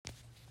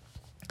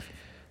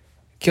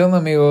¿Qué onda,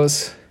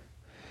 amigos?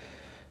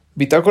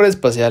 Bitácora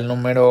espacial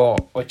número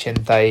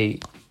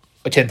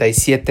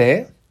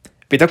 87.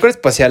 Bitácora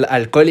espacial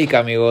alcohólica,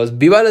 amigos.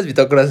 ¡Viva las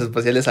bitácoras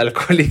espaciales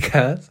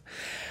alcohólicas!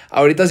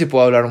 Ahorita sí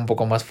puedo hablar un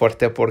poco más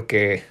fuerte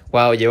porque,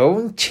 wow, llevaba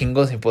un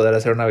chingo sin poder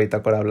hacer una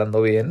bitácora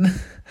hablando bien.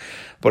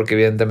 Porque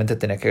evidentemente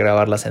tenía que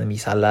grabarlas en mi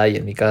sala y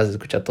en mi casa se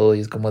escucha todo y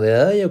es como de,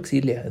 ay,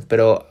 auxilia.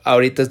 Pero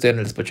ahorita estoy en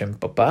el despacho de mi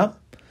papá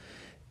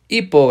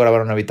y puedo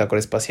grabar una bitácora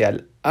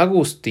espacial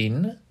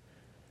Agustín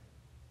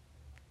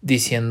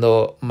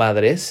diciendo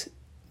madres,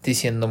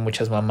 diciendo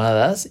muchas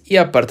mamadas y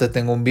aparte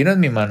tengo un vino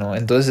en mi mano,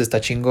 entonces está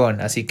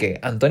chingón. Así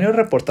que Antonio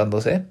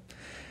reportándose.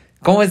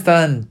 ¿Cómo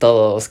están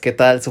todos? ¿Qué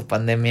tal su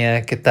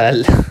pandemia? ¿Qué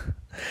tal?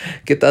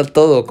 ¿Qué tal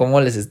todo? ¿Cómo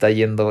les está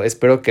yendo?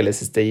 Espero que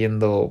les esté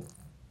yendo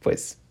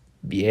pues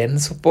bien,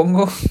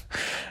 supongo.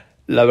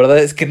 La verdad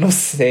es que no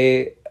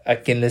sé a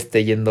quién le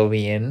esté yendo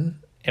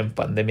bien en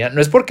pandemia. No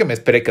es porque me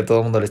espere que a todo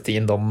el mundo le esté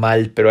yendo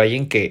mal, pero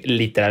alguien que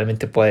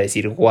literalmente pueda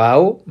decir,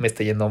 wow, me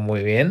está yendo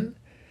muy bien.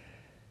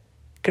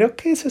 Creo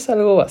que eso es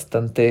algo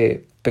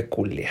bastante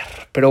peculiar.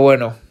 Pero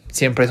bueno,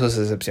 siempre hay sus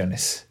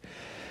excepciones.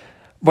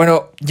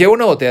 Bueno, llevo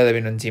una botella de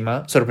vino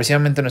encima.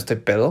 Sorpresivamente no estoy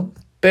pedo,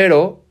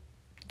 pero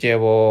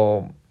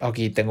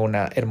aquí tengo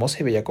una hermosa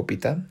y bella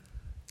copita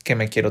que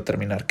me quiero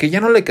terminar. Que ya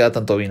no le queda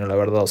tanto vino, la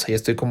verdad. O sea, ya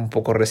estoy como un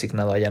poco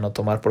resignado a ya no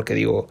tomar porque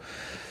digo,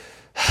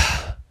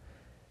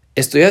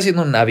 estoy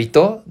haciendo un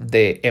hábito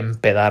de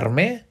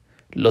empedarme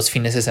los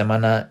fines de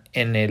semana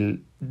en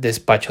el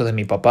despacho de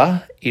mi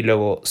papá y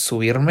luego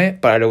subirme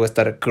para luego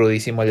estar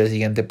crudísimo al día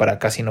siguiente para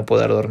casi no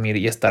poder dormir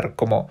y estar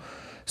como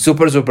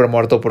súper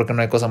muerto porque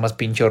no hay cosa más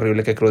pinche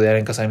horrible que crudear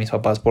en casa de mis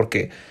papás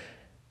porque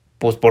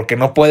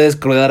no puedes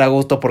crudear a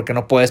gusto, porque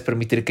no puedes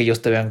permitir que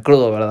ellos te vean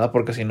crudo, ¿verdad?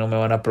 Porque si no me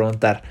van a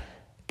preguntar,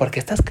 ¿por qué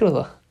estás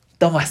crudo?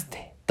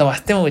 Tomaste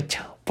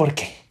mucho, ¿por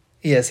qué?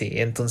 Y así,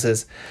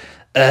 entonces,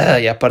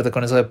 y aparte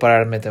con eso de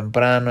pararme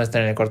temprano,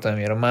 estar en el cuarto de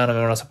mi hermano,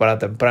 me van a separar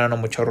temprano,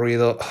 mucho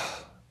ruido.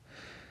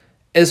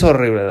 Es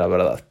horrible, la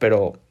verdad,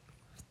 pero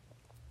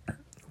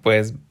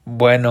pues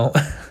bueno,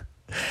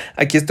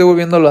 aquí estoy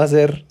volviéndolo a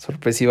hacer,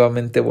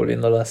 sorpresivamente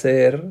volviéndolo a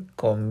hacer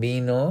con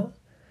vino,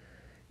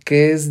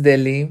 que es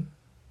deli,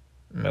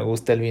 me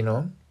gusta el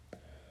vino.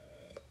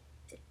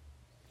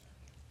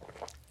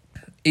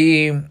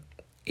 Y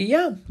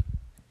ya,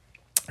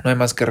 no hay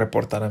más que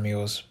reportar,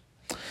 amigos.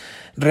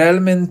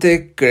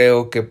 Realmente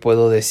creo que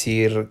puedo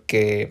decir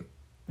que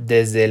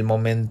desde el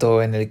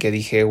momento en el que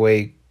dije,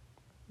 güey,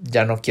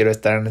 ya no quiero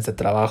estar en este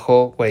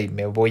trabajo, güey,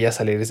 me voy a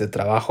salir de este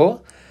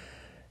trabajo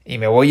y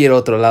me voy a ir a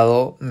otro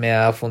lado, me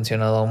ha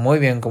funcionado muy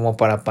bien como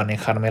para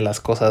manejarme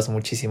las cosas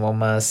muchísimo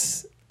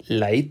más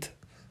light,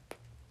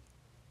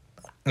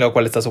 lo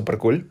cual está súper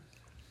cool.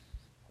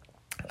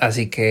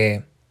 Así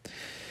que,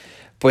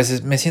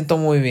 pues me siento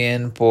muy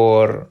bien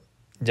por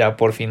ya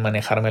por fin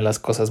manejarme las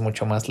cosas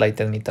mucho más light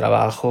en mi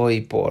trabajo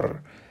y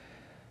por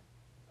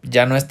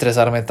ya no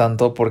estresarme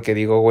tanto porque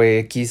digo, güey,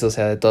 X, o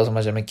sea, de todas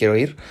formas ya me quiero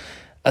ir.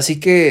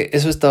 Así que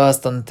eso está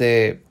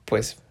bastante,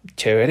 pues,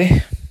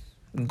 chévere.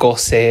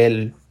 Gocé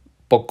el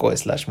poco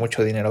 /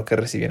 mucho dinero que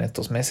recibí en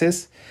estos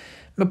meses.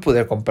 Me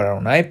pude comprar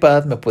un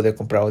iPad, me pude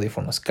comprar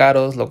audífonos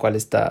caros, lo cual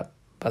está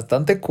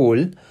bastante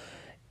cool.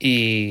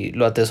 Y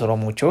lo atesoro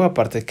mucho,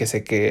 aparte que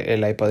sé que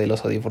el iPad y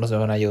los audífonos me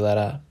van a ayudar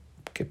a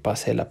que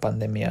pase la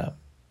pandemia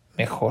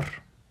mejor.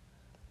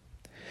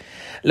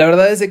 La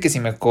verdad es de que si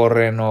me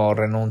corren o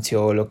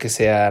renuncio o lo que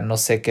sea, no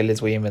sé qué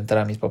les voy a inventar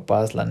a mis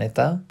papás, la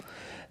neta.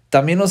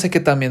 También no sé qué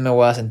también me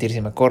voy a sentir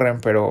si me corren,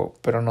 pero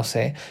no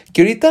sé.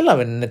 Que ahorita la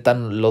neta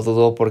lo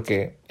dudo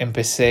porque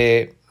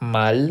empecé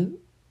mal,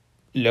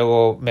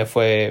 luego me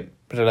fue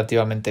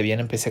relativamente bien,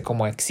 empecé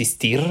como a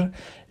existir,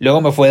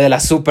 luego me fue de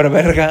la super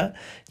verga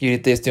y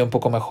ahorita estoy un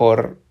poco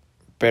mejor,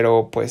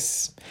 pero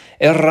pues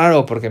es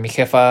raro porque mi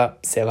jefa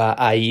se va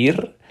a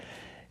ir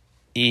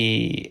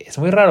y es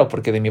muy raro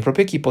porque de mi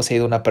propio equipo se ha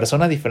ido una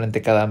persona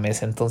diferente cada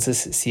mes, entonces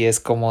sí es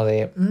como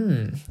de,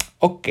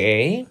 ok,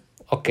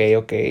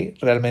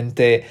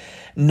 realmente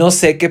no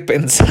sé qué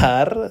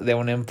pensar de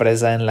una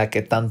empresa en la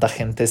que tanta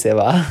gente se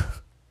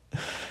va.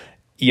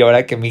 Y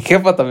ahora que mi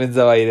jefa también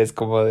se va a ir, es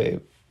como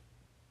de,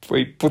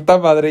 güey, puta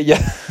madre, ya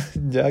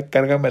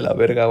cárgame la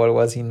verga o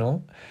algo así,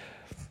 ¿no?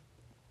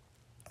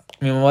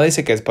 Mi mamá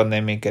dice que es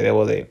pandemia y que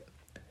debo de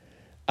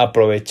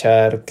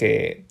aprovechar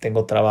que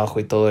tengo trabajo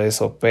y todo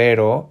eso,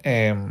 pero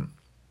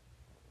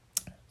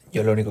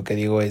yo lo único que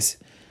digo es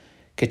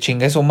que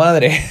chingue su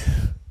madre.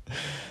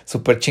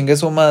 Súper chingue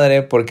su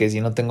madre porque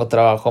si no tengo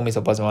trabajo mis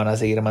papás me van a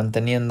seguir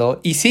manteniendo.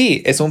 Y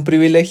sí, es un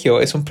privilegio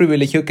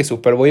que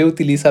súper voy a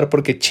utilizar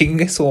porque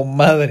chingue su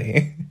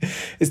madre.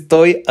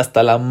 Estoy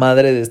hasta la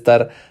madre de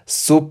estar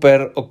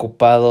súper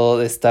ocupado,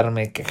 de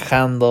estarme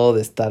quejando,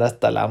 de estar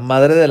hasta la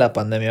madre de la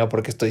pandemia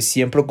porque estoy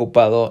siempre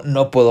ocupado,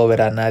 no puedo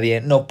ver a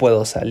nadie, no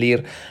puedo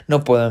salir,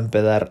 no puedo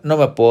empedar, no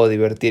me puedo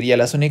divertir y a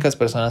las únicas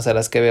personas a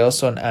las que veo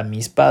son a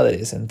mis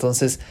padres.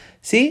 Entonces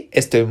sí,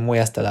 estoy muy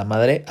hasta la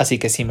madre, así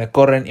que si me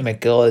corren y me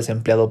quedo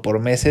desempleado por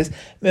meses,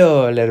 me va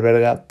a valer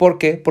verga. ¿Por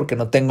qué? Porque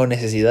no tengo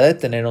necesidad de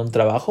tener un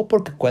trabajo,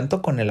 porque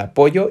cuento con el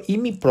apoyo y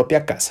mi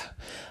propia casa.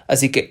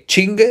 Así que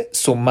chingue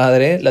su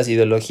madre las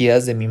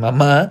ideologías de mi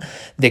mamá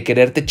de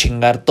quererte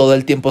chingar todo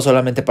el tiempo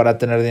solamente para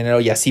tener dinero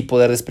y así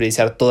poder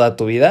desperdiciar toda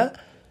tu vida.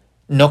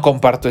 No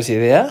comparto esa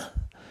idea.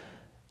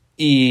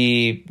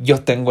 Y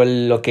yo tengo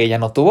lo que ella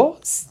no tuvo,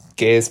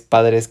 que es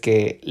padres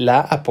que la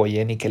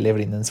apoyen y que le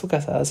brinden su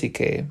casa. Así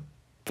que,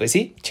 pues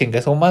sí,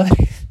 chingue su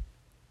madre.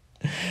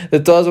 De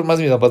todas formas,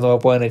 mis papás no me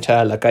pueden echar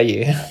a la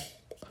calle.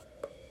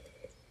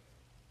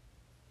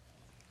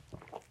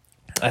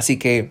 Así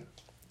que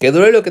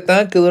dure lo que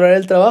tenga que durar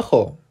el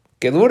trabajo.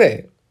 Que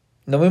dure.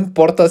 No me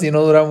importa si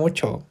no dura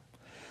mucho.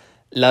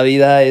 La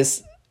vida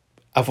es,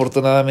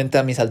 afortunadamente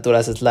a mis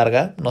alturas es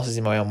larga. No sé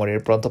si me voy a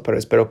morir pronto, pero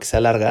espero que sea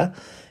larga.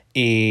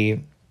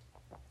 Y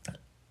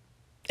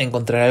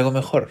encontraré algo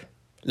mejor.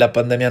 La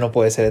pandemia no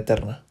puede ser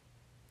eterna.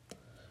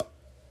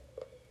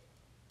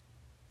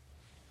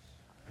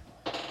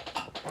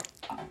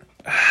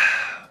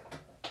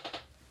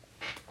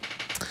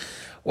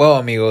 Wow,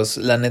 amigos,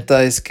 la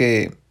neta es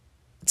que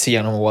sí,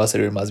 ya no me voy a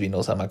servir más vino.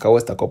 O sea, me acabo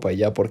esta copa y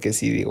ya, porque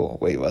sí digo,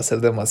 güey, va a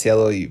ser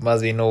demasiado y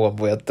más vino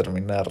voy a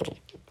terminar.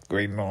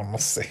 Güey, no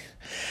sé.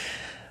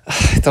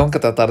 Tengo que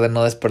tratar de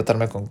no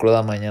despertarme con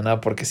cruda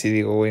mañana, porque sí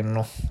digo, güey,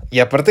 no. Y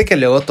aparte que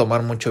luego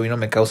tomar mucho vino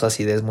me causa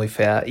acidez muy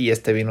fea, y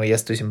este vino ya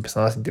estoy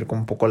empezando a sentir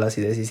como un poco la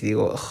acidez y sí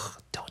digo,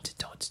 don't.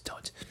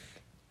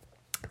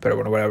 Pero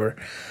bueno, whatever.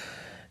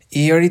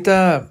 Y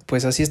ahorita,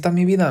 pues así está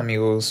mi vida,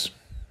 amigos.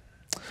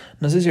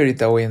 No sé si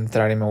ahorita voy a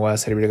entrar y me voy a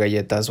servir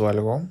galletas o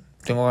algo.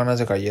 Tengo ganas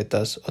de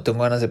galletas o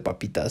tengo ganas de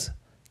papitas.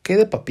 ¿Qué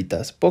de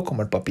papitas? Puedo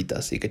comer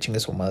papitas y que chingue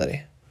su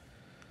madre.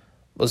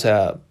 O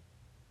sea,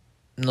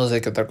 no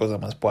sé qué otra cosa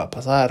más pueda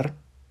pasar.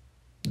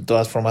 De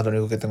todas formas, lo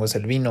único que tengo es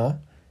el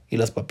vino y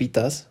las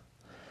papitas,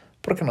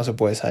 porque no se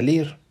puede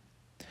salir.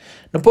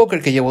 No puedo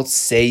creer que llevo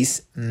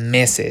 6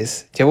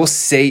 meses.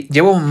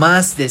 Llevo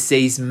más de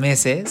 6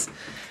 meses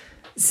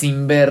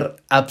sin ver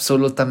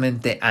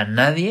absolutamente a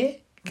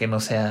nadie que no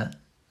sea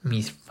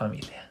mi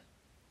familia.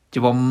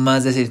 Llevo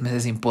más de 6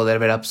 meses sin poder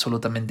ver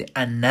absolutamente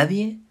a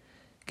nadie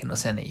que no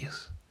sean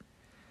ellos.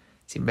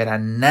 Sin ver a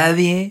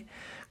nadie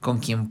con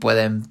quien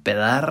pueda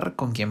empedar,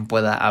 con quien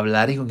pueda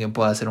hablar y con quien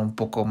pueda ser un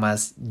poco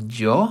más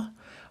yo.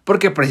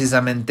 Porque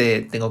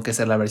precisamente tengo que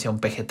ser la versión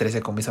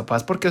PG-13 con mis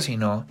papás, porque si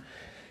no,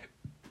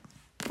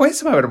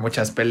 pues va a haber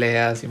muchas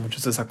peleas y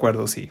muchos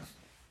desacuerdos y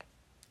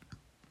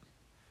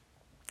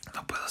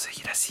no puedo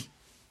seguir así.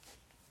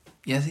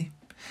 Y así.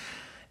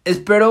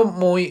 Espero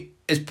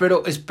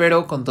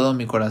con todo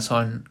mi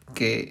corazón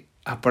que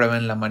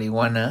aprueben la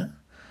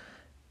marihuana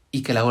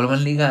y que la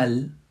vuelvan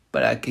legal,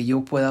 para que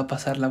yo pueda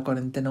pasar la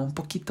cuarentena un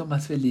poquito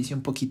más feliz y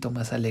un poquito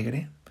más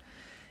alegre.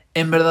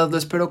 En verdad lo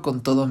espero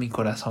con todo mi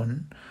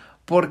corazón,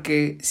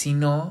 porque si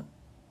no,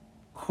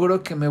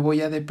 juro que me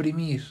voy a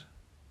deprimir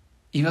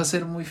y va a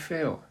ser muy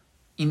feo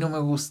y no me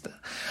gusta.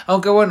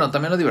 Aunque bueno,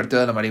 también lo divertido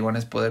de la marihuana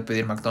es poder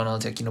pedir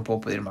McDonald's, y aquí no puedo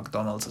pedir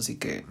McDonald's, así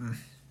que...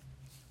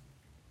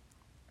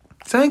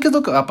 ¿Saben qué es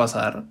lo que va a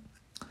pasar?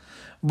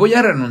 Voy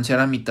a renunciar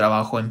a mi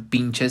trabajo en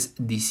pinches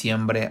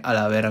diciembre a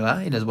la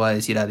verga y les voy a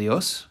decir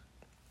adiós.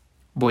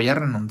 Voy a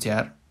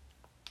renunciar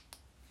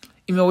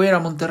y me voy a ir a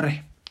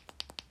Monterrey.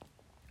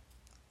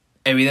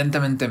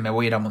 Evidentemente me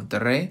voy a ir a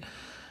Monterrey.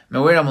 Me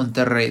voy a ir a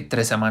Monterrey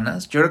 3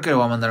 semanas. Yo creo que le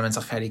voy a mandar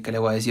mensaje a Eric, que le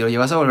voy a decir, oye,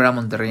 vas a volver a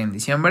Monterrey en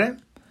diciembre.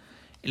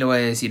 Y le voy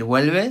a decir,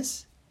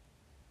 vuelves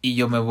y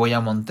yo me voy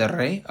a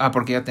Monterrey.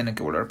 Porque ya tiene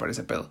que volver para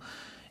ese pedo.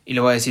 Y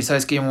le voy a decir,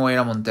 ¿sabes qué? Yo me voy a ir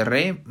a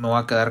Monterrey, me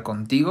voy a quedar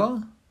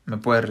contigo. Me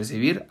puedes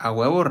recibir, a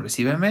huevo,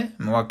 recíbeme.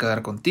 Me voy a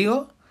quedar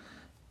contigo.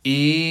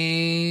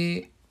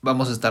 Y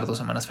vamos a estar 2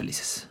 semanas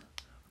felices.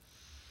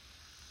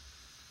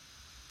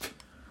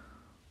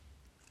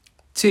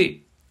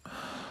 Sí,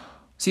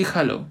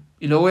 jalo.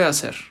 Y lo voy a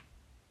hacer.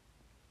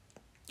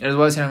 Les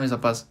voy a decir a mis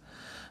papás,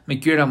 me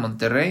quiero ir a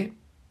Monterrey,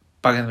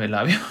 páguenme el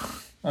avión.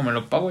 O me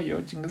lo pago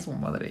yo, chinga su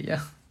madre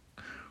ya.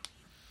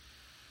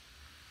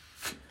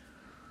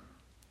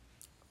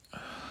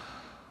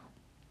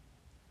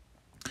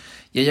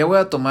 Y allá voy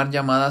a tomar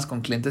llamadas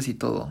con clientes y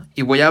todo.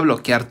 Y voy a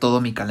bloquear todo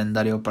mi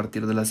calendario a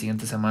partir de la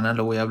siguiente semana.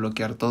 Lo voy a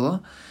bloquear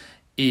todo.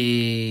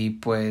 Y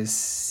pues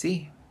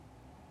sí.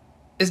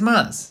 Es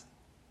más,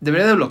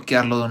 debería de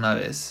bloquearlo de una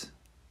vez.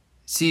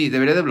 Sí,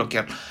 debería de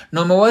bloquearlo.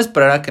 No, me voy a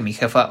esperar a que mi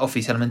jefa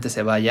oficialmente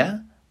se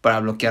vaya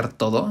para bloquear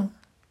todo.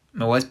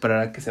 Me voy a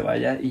esperar a que se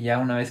vaya. Y ya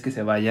una vez que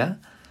se vaya,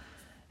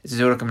 estoy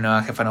seguro que mi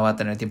nueva jefa no va a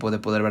tener tiempo de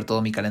poder ver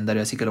todo mi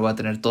calendario. Así que lo voy a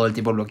tener todo el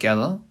tiempo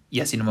bloqueado.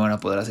 Y así no me van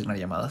a poder asignar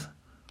llamadas.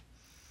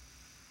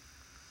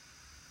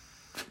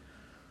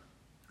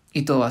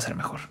 Y todo va a ser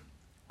mejor.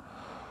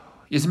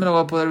 Y así me lo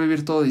voy a poder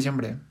vivir todo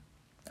diciembre.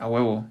 A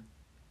huevo.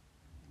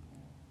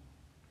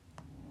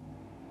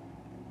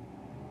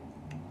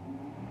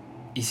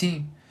 Y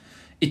sí.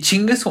 Y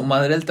chingue su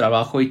madre el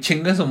trabajo. Y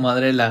chingue su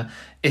madre la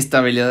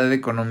estabilidad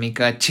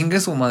económica. Chingue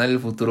su madre el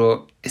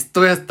futuro.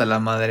 Estoy hasta la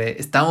madre.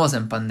 Estamos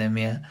en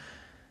pandemia.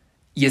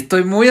 Y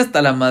estoy muy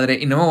hasta la madre.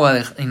 Y no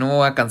me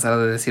voy a cansar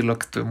de decirlo,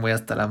 que estoy muy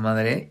hasta la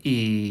madre.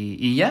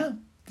 Y ya.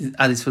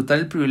 a disfrutar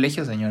el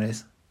privilegio,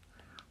 señores.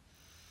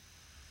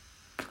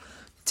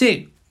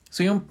 Sí,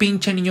 soy un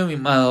pinche niño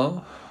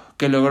mimado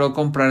que logró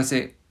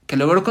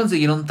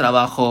conseguir un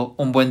trabajo,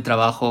 un buen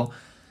trabajo.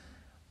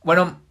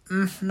 Bueno,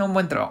 no un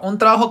buen trabajo. Un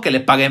trabajo que le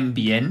paguen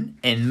bien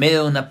en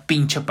medio de una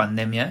pinche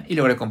pandemia. Y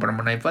logré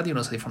comprarme un iPad y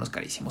unos audífonos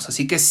carísimos.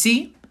 Así que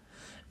sí,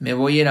 me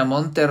voy a ir a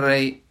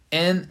Monterrey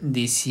en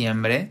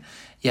diciembre.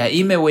 Y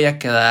ahí me voy a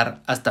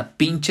quedar hasta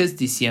pinches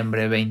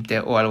diciembre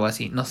 20 o algo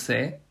así. No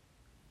sé.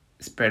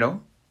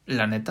 Espero,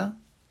 la neta.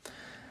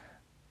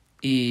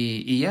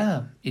 Y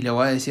ya. Y le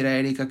voy a decir a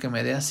Erika que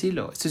me dé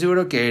asilo. Estoy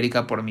seguro que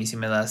Erika por mí sí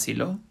me da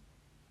asilo.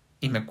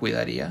 Y me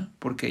cuidaría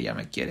porque ella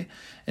me quiere.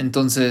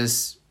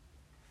 Entonces...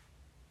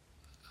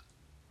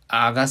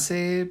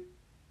 Hágase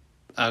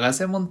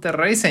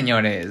Monterrey,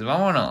 señores.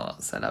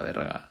 Vámonos a la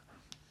verga.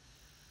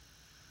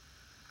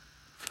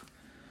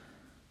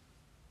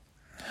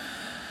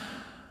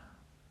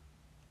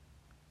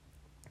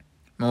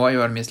 Me voy a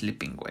llevar mi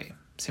sleeping, güey.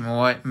 Sí,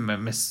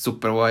 me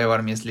super voy a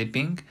llevar mi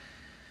sleeping.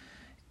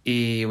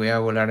 Y voy a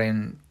volar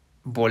en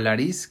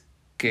Volaris,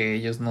 que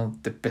ellos no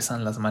te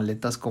pesan las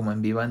maletas como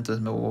en Viva.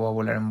 Entonces me voy a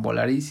volar en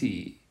Volaris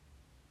y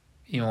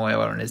me voy a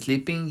llevar un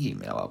sleeping y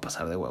me la voy a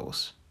pasar de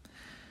huevos.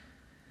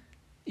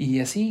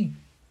 Y así,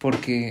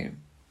 porque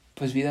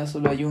pues vida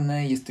solo hay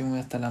una y estoy muy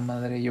hasta la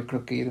madre. Yo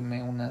creo que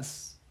irme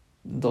unas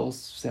 2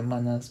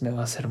 semanas me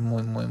va a hacer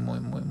muy, muy, muy,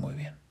 muy, muy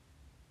bien.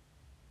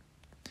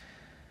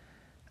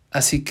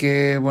 Así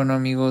que, bueno,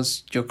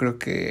 amigos, yo creo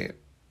que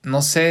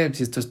no sé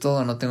si esto es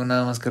todo. No tengo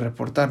nada más que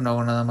reportar. No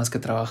hago nada más que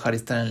trabajar y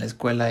estar en la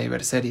escuela y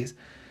ver series.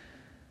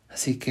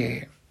 Así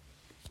que,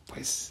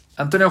 pues,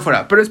 Antonio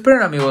fuera. Pero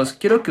esperen, amigos,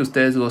 quiero que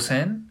ustedes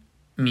gocen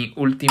mi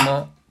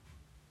último...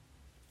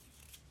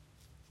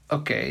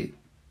 Ok,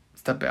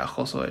 está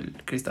pegajoso el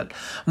cristal.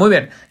 Muy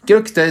bien,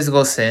 quiero que ustedes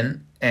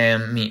gocen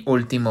mi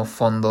último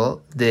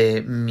fondo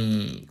de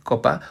mi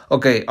copa.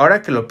 Ok,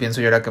 ahora que lo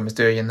pienso y ahora que me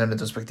estoy oyendo en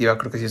retrospectiva,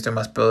 creo que sí estoy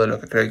más pedo de lo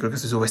que creo y creo que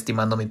estoy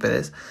subestimando mi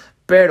pedez.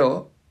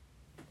 Pero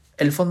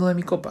el fondo de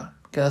mi copa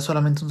queda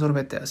solamente un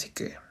sorbete, así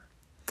que...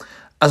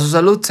 A su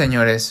salud,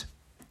 señores.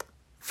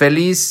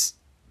 Feliz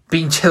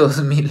pinche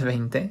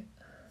 2020.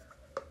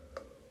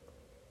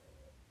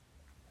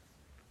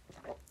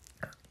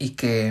 Y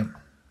que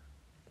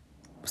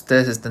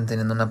ustedes estén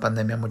teniendo una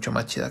pandemia mucho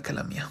más chida que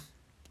la mía.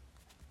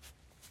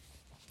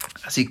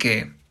 Así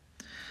que,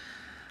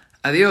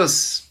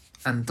 adiós,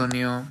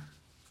 Antonio,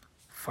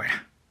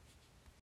 fuera.